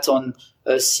on that, on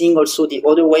seeing also the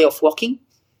other way of working.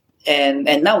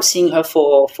 And now seeing her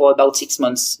for about 6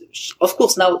 months. Of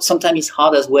course, now sometimes it's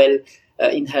hard as well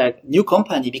in her new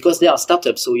company because they are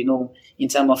startups. So, in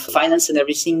terms of finance and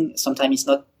everything, sometimes it's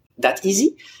not that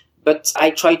easy. But I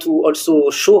try to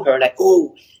also show her like,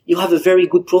 oh, you have a very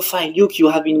good profile. Look, you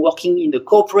have been working in the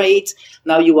corporate.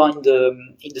 Now you are in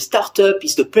the startup.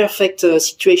 It's the perfect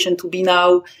situation to be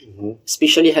now. Mm-hmm.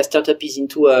 Especially her startup is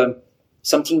into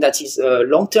something that is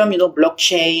long-term,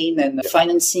 blockchain and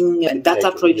financing and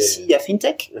data privacy,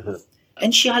 fintech. Mm-hmm.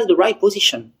 And she has the right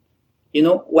position.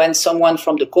 When someone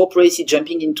from the corporate is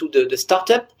jumping into the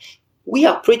startup, we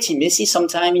are pretty messy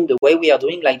sometimes in the way we are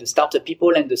doing, like the startup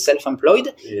people and the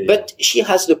self-employed. Yeah. But she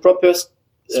has the proper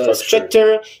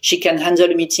structure. She can handle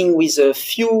a meeting with a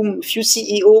few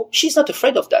CEO. She's not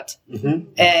afraid of that.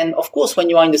 Mm-hmm. And of course, when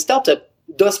you are in the startup,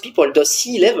 those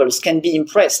C-levels can be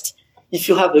impressed. If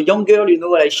you have a young girl,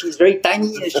 like she's very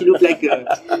tiny and she looks like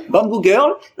a bamboo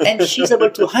girl, and she's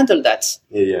able to handle that.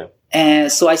 Yeah.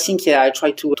 And so I think, I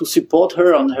try to support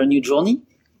her on her new journey.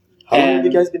 How long have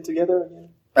you guys been together again?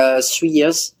 3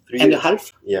 years and a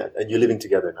half. Yeah, and you're living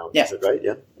together now, is it right?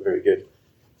 Yeah, very good.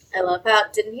 I love how,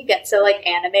 didn't he get so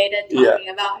animated talking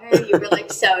about her? You were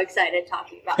so excited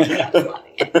talking about her. I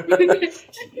was loving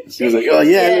it. She was like, oh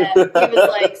yeah. He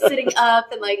was sitting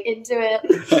up and into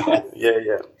it.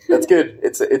 Yeah. That's good.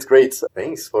 It's great.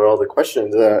 Thanks for all the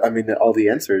questions. All the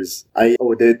answers.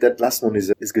 That last one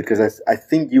is good because I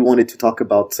think you wanted to talk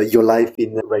about your life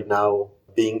in right now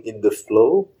being in the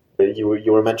flow. You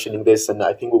were mentioning this, and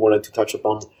I think we wanted to touch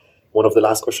upon one of the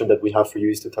last questions that we have for you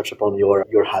is to touch upon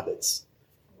your habits.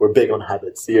 We're big on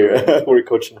habits here. We're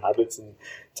coaching habits and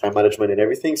time management and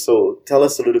everything. So tell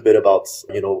us a little bit about,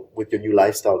 with your new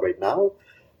lifestyle right now,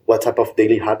 what type of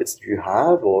daily habits do you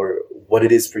have or what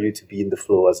it is for you to be in the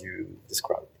flow as you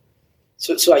described?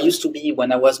 So I used to be,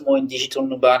 when I was more in digital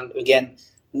nomad, again,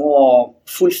 more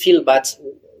fulfilled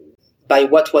by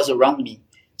what was around me.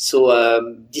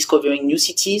 So discovering new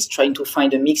cities, trying to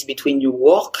find a mix between your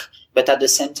work, but at the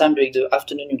same time during the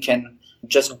afternoon you can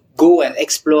just go and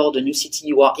explore the new city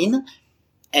you are in.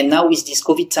 And now with this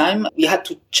COVID time, we had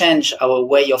to change our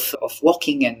way of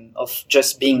working and of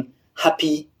just being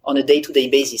happy on a day-to-day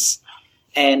basis.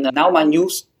 And now my new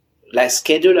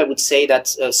schedule, I would say that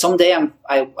someday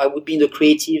I would be in the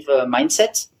creative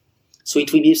mindset. So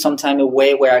it will be sometime a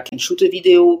way where I can shoot a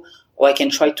video, or I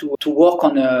can try to work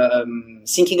on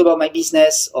thinking about my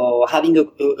business, or having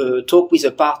a talk with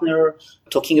a partner,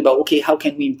 talking about, okay, how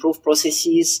can we improve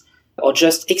processes, or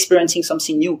just experiencing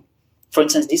something new. For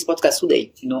instance, this podcast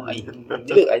today,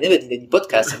 I never did any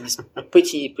podcast, and it's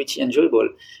pretty enjoyable.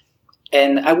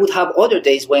 And I would have other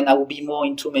days when I would be more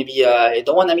into maybe I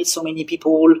don't want to meet so many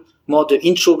people, more the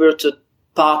introverted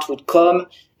part would come.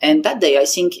 And that day, I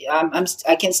think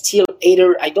I can still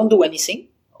either I don't do anything,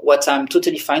 what I'm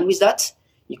totally fine with that.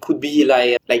 It could be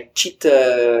like cheat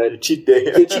day. cheat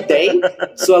day.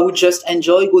 So I would just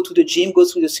enjoy, go to the gym, go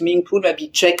to the swimming pool, maybe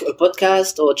check a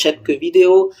podcast or check a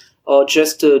video, or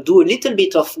just do a little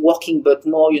bit of walking, but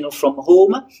more, from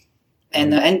home,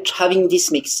 and having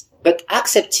this mix. But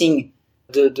accepting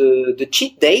the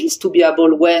cheat days to be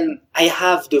able, when I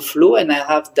have the flow and I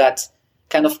have that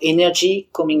kind of energy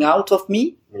coming out of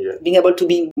me, being able to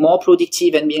be more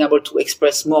productive and being able to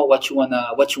express more what you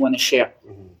wanna share.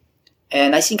 Mm-hmm.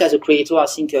 And I think as a creator,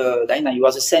 Daina, you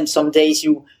are the same. Some days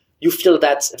you feel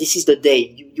that this is the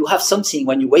day. You have something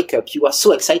when you wake up. You are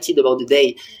so excited about the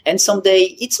day. And some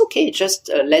day it's okay. Just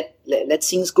let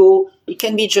things go. It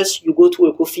can be just you go to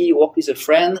a coffee, you walk with a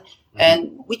friend,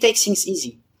 and we take things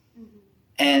easy.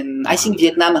 And I think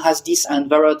Vietnam has this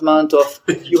environment of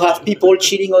you have people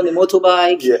chilling on a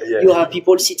motorbike. You have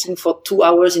people sitting for 2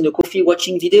 hours in a coffee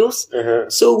watching videos.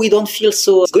 So we don't feel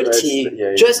so guilty.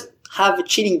 Just have a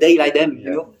chilling day like them,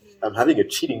 I'm having a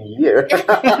cheating year.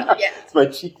 It's my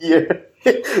cheat year.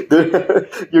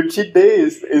 Your cheat day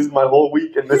is my whole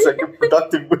week, and it's like a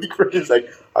productive week for me. It's like,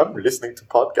 I'm listening to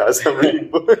podcasts, I'm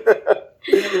reading books.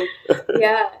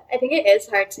 Yeah, I think it is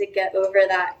hard to get over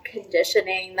that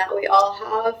conditioning that we all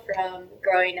have from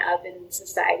growing up in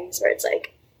societies where it's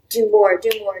like, do more,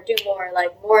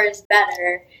 like more is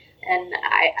better. And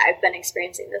I've been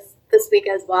experiencing this week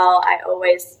as well. I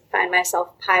always find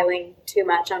myself piling too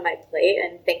much on my plate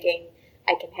and thinking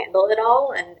I can handle it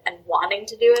all and wanting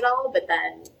to do it all, but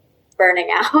then burning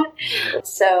out.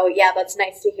 So yeah, that's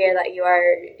nice to hear that you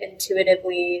are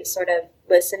intuitively sort of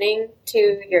listening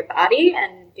to your body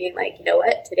and being like, you know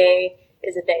what, today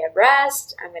is a day of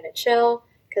rest. I'm going to chill,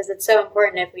 because it's so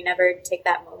important. If we never take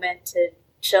that moment to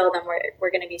chill, then we're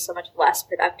going to be so much less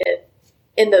productive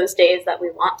in those days that we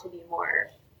want to be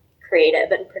more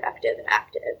creative and productive and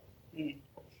active.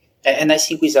 And I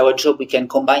think with our job, we can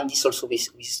combine this also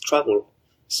with travel.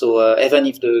 So even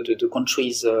if the country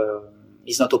is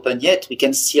not open yet, we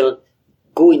can still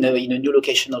go in a new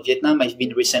location of Vietnam. I've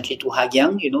been recently to Ha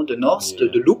Giang, the north, the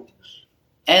loop.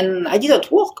 And I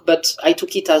didn't work, but I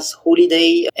took it as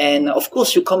holiday. And of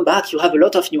course, you come back, you have a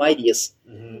lot of new ideas.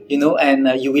 And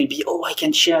you will be, I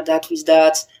can share that with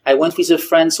that. I went with a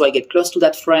friend, so I get close to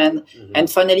that friend. And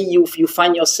finally, you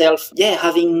find yourself,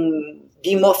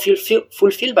 being more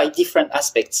fulfilled by different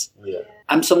aspects.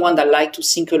 I'm someone that like to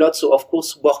think a lot. So of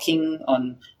course, working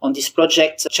on this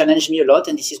project challenged me a lot,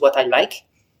 and this is what I like.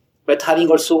 But having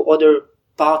also other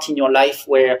part in your life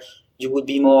where you would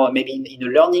be more maybe in a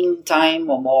learning time,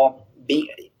 or more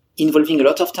involving a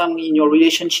lot of time in your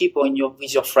relationship or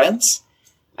with your friends.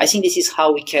 I think this is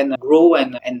how we can grow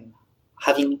and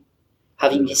having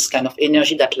this kind of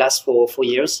energy that lasts for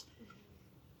years.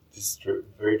 This is true.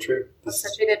 Very true. That's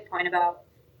such a good point about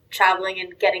traveling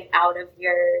and getting out of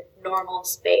your normal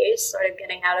space, sort of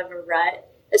getting out of a rut,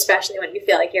 especially when you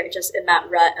feel like you're just in that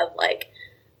rut of like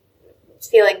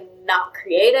feeling not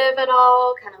creative at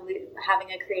all, kind of having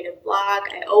a creative block.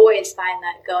 I always find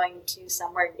that going to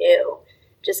somewhere new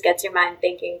just gets your mind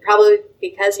thinking, probably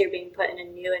because you're being put in a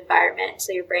new environment.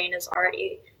 So your brain is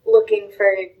already looking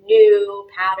for new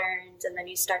patterns, and then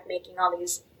you start making all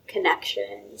these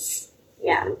connections.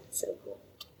 Yeah, so cool.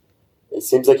 It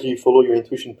seems like you follow your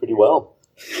intuition pretty well.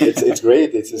 It's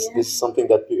great. This is something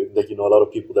that a lot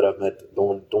of people that I've met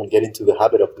don't get into the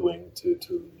habit of doing, to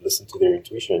listen to their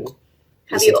intuition.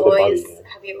 Have you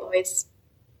always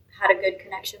had a good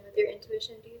connection with your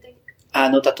intuition, do you think?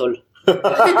 Not at all. How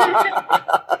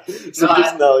did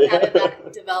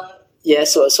that develop? Yeah,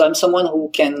 so I'm someone who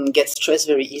can get stressed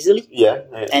very easily,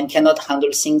 and cannot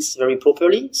handle things very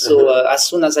properly. So as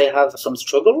soon as I have some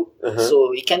struggle,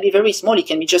 so it can be very small. It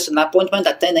can be just an appointment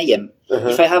at 10 a.m.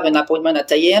 If I have an appointment at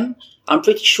 10 a.m., I'm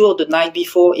pretty sure the night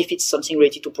before, if it's something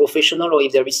related to professional or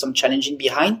if there is some challenging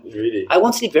behind, I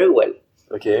won't sleep very well.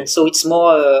 Okay. So it's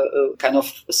more kind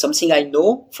of something I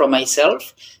know from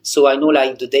myself. So I know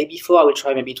like the day before, I will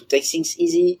try maybe to take things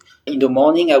easy. In the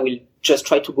morning, I will just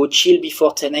try to go chill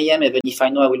before 10 a.m. even if I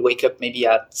know I will wake up maybe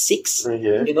at 6, So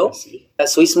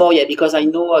it's more, because I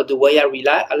know the way I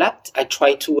react, I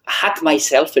try to hack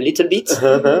myself a little bit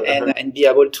and be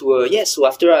able to, so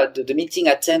after the meeting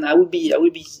at 10, I will be,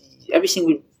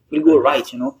 everything will go right,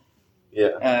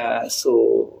 Yeah.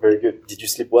 So very good. Did you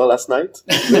sleep well last night?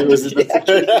 So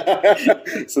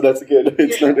that's good.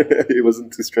 It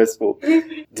wasn't too stressful.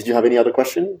 Did you have any other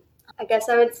question? I guess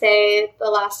I would say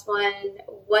the last one.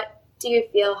 What do you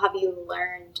feel have you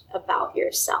learned about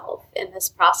yourself in this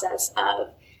process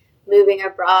of moving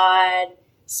abroad,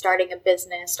 starting a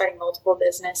business, starting multiple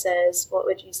businesses? What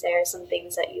would you say are some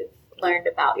things that you've learned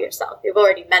about yourself? You've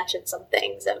already mentioned some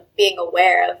things of being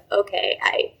aware of, okay,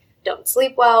 I don't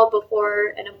sleep well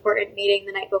before an important meeting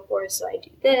the night before, so I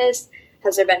do this.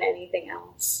 Has there been anything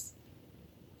else?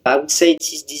 I would say it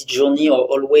is this journey of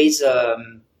always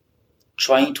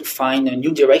trying to find a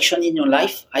new direction in your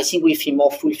life. I think we feel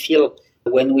more fulfilled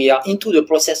when we are into the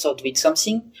process of doing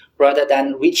something rather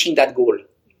than reaching that goal.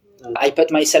 I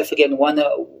put myself again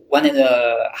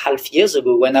 1.5 years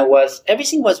ago when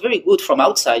everything was very good from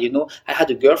outside. I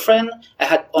had a girlfriend, I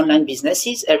had online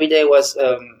businesses, every day I was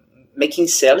making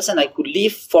sales, and I could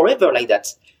live forever like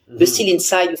that. Mm-hmm. But still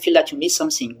inside you feel that you miss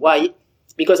something. Why?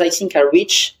 Because I think I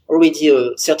reached already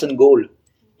a certain goal.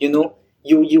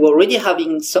 You already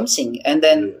having something, and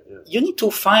then you need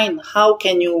to find how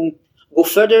can you go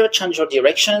further, change your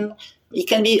direction. It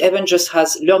can be even just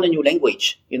as learn a new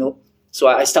language, So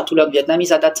I started to learn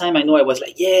Vietnamese at that time. I know I was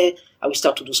like, I will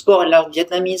start to do sport and learn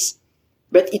Vietnamese.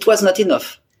 But it was not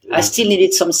enough. Yeah. I still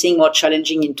needed something more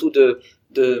challenging into the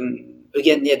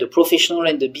professional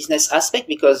and the business aspect,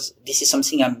 because this is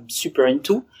something I'm super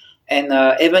into. And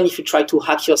even if you try to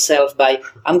hack yourself by,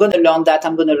 I'm going to learn that,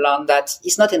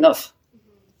 it's not enough.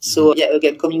 So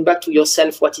again, coming back to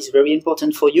yourself, what is very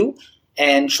important for you,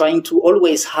 and trying to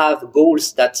always have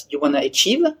goals that you want to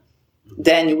achieve,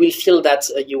 then you will feel that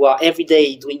you are every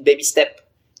day doing baby step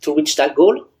to reach that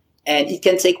goal. And it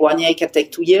can take 1 year, it can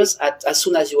take 2 years. As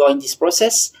soon as you are in this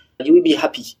process, you will be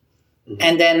happy. Mm-hmm.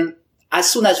 And then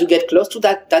as soon as you get close to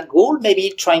that goal,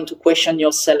 maybe trying to question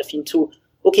yourself into,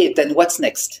 okay, then what's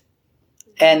next?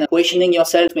 And questioning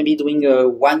yourself, maybe doing a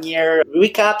 1 year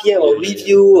recap or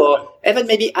review, or even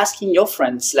maybe asking your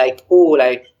friends, asking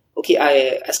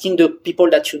the people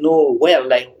that you know well,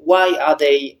 why are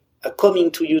they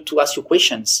coming to you to ask you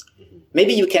questions? Mm-hmm.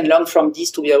 Maybe you can learn from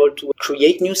this to be able to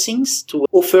create new things, to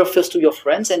offer first to your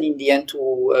friends, and in the end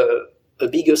to a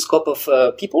bigger scope of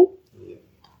people. Yeah,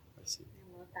 I see.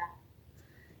 I love that.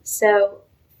 So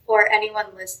for anyone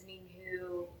listening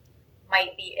who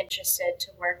might be interested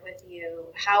to work with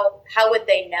you, how would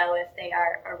they know if they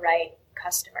are a right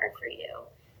customer for you?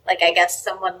 I guess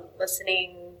someone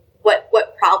listening, what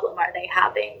problem are they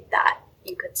having that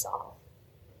you could solve?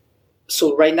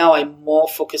 So right now I'm more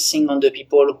focusing on the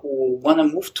people who want to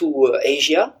move to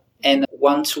Asia and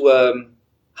want to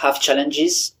have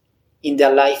challenges in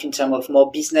their life in terms of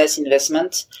more business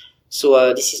investment.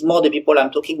 So this is more the people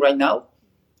I'm talking right now.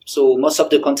 So most of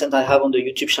the content I have on the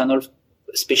YouTube channel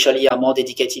especially are more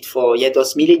dedicated for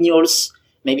those millennials.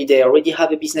 Maybe they already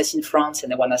have a business in France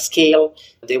and they want to scale.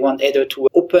 They want either to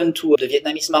open to the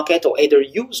Vietnamese market or either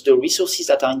use the resources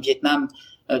that are in Vietnam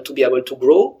to be able to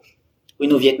grow. We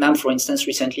know Vietnam, for instance,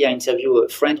 recently I interviewed a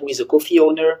friend who is a coffee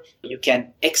owner. You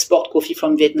can export coffee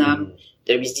from Vietnam. Mm-hmm.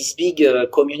 There is this big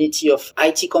community of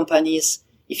IT companies.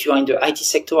 If you are in the IT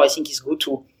sector, I think it's good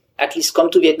to at least come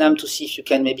to Vietnam to see if you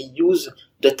can maybe use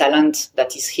the talent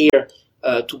that is here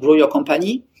to grow your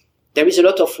company. There is a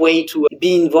lot of way to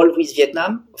be involved with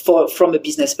Vietnam from a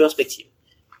business perspective.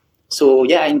 So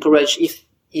I encourage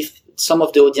if some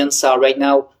of the audience are right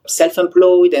now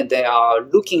self-employed and they are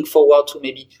looking forward to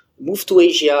maybe move to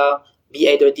Asia, be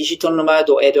either digital nomad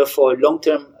or either for a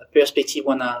long-term perspective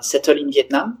want to settle in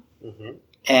Vietnam, mm-hmm.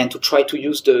 and to try to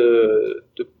use the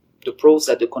pros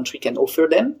that the country can offer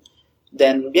them,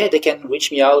 then they can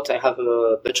reach me out. I have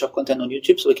a bunch of content on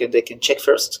YouTube, so they can check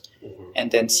first, mm-hmm. and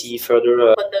then see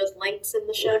further. Put those links in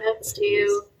the show notes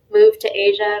to move to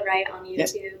Asia, right, on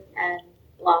YouTube and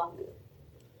blog.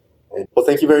 Well,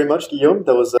 thank you very much, Guillaume.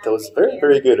 That was very,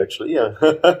 very good, actually. Yeah.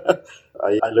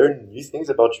 I learned new things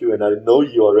about you, and I know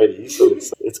you already, so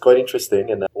it's quite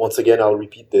interesting. And once again, I'll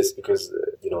repeat this because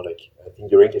I think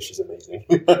your English is amazing.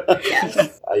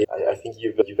 Yes. I think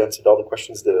you've answered all the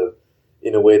questions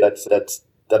in a way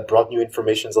that brought new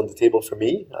informations on the table for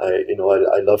me.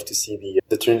 I love to see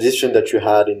the transition that you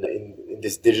had in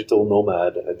this digital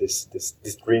nomad, this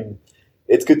dream.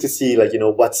 It's good to see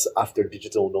what's after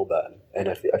digital nomad, and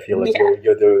I feel like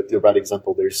you're the right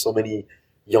example. There's so many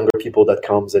younger people that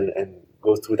comes and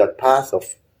go through that path of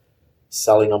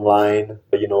selling online,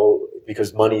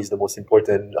 because money is the most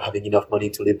important, having enough money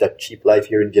to live that cheap life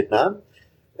here in Vietnam.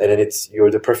 And then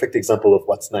you're the perfect example of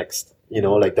what's next.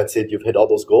 That's it. You've hit all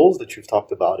those goals that you've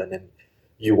talked about, and then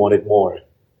you wanted more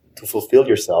to fulfill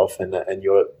yourself, and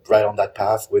you're right on that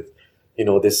path with,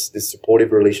 this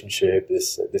supportive relationship,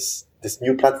 this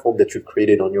new platform that you've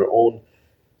created on your own,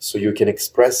 so you can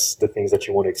express the things that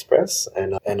you want to express.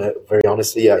 And very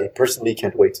honestly, I personally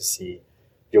can't wait to see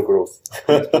your growth.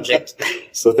 Project.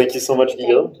 So thank you so much,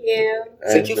 Guillaume. Thank you.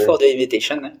 Thank you for the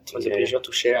invitation. It was a pleasure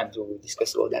to share and to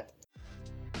discuss about that.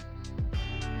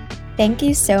 Thank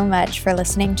you so much for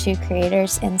listening to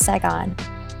Creators in Saigon.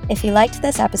 If you liked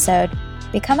this episode,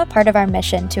 Become a part of our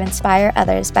mission to inspire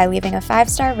others by leaving a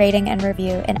 5-star rating and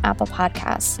review in Apple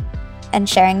Podcasts and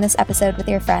sharing this episode with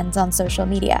your friends on social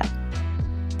media.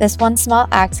 This one small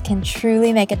act can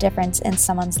truly make a difference in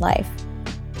someone's life.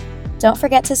 Don't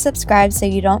forget to subscribe so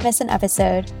you don't miss an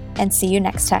episode, and see you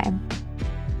next time.